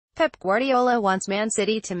Pep Guardiola wants Man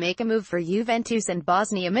City to make a move for Juventus and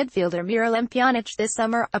Bosnia midfielder Miralem Pjanic this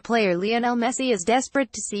summer, a player Lionel Messi is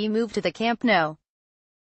desperate to see move to the Camp Nou.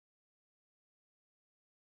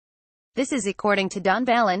 This is according to Don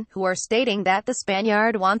Balon, who are stating that the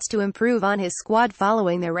Spaniard wants to improve on his squad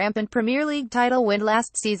following their rampant Premier League title win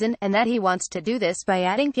last season, and that he wants to do this by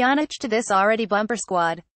adding Pjanic to this already bumper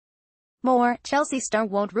squad. More, Chelsea star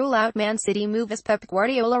won't rule out Man City move as Pep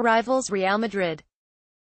Guardiola rivals Real Madrid.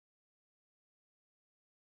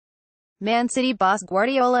 Man City boss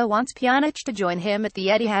Guardiola wants Pjanic to join him at the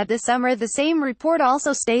Etihad this summer. The same report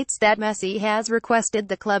also states that Messi has requested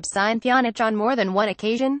the club sign Pjanic on more than one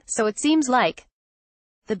occasion, so it seems like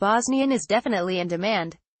the Bosnian is definitely in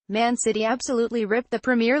demand. Man City absolutely ripped the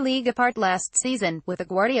Premier League apart last season, with the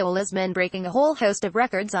Guardiola's men breaking a whole host of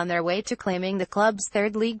records on their way to claiming the club's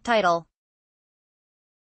third league title.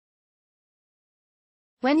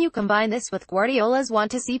 When you combine this with Guardiola's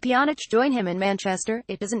want to see Pjanic join him in Manchester,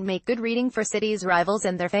 it doesn't make good reading for City's rivals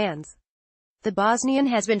and their fans. The Bosnian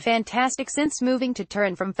has been fantastic since moving to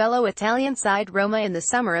Turin from fellow Italian side Roma in the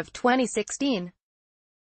summer of 2016.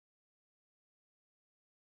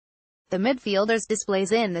 The midfielder's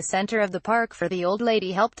displays in the center of the park for the Old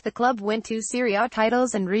Lady helped the club win 2 Serie A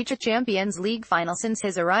titles and reach a Champions League final since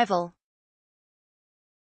his arrival.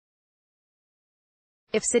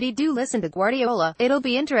 If City do listen to Guardiola, it'll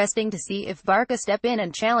be interesting to see if Barca step in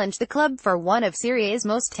and challenge the club for one of Serie A's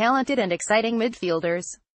most talented and exciting midfielders.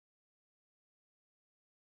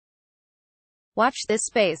 Watch this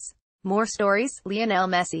space. More stories: Lionel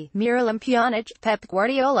Messi, Miralem Pjanic, Pep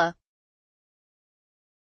Guardiola.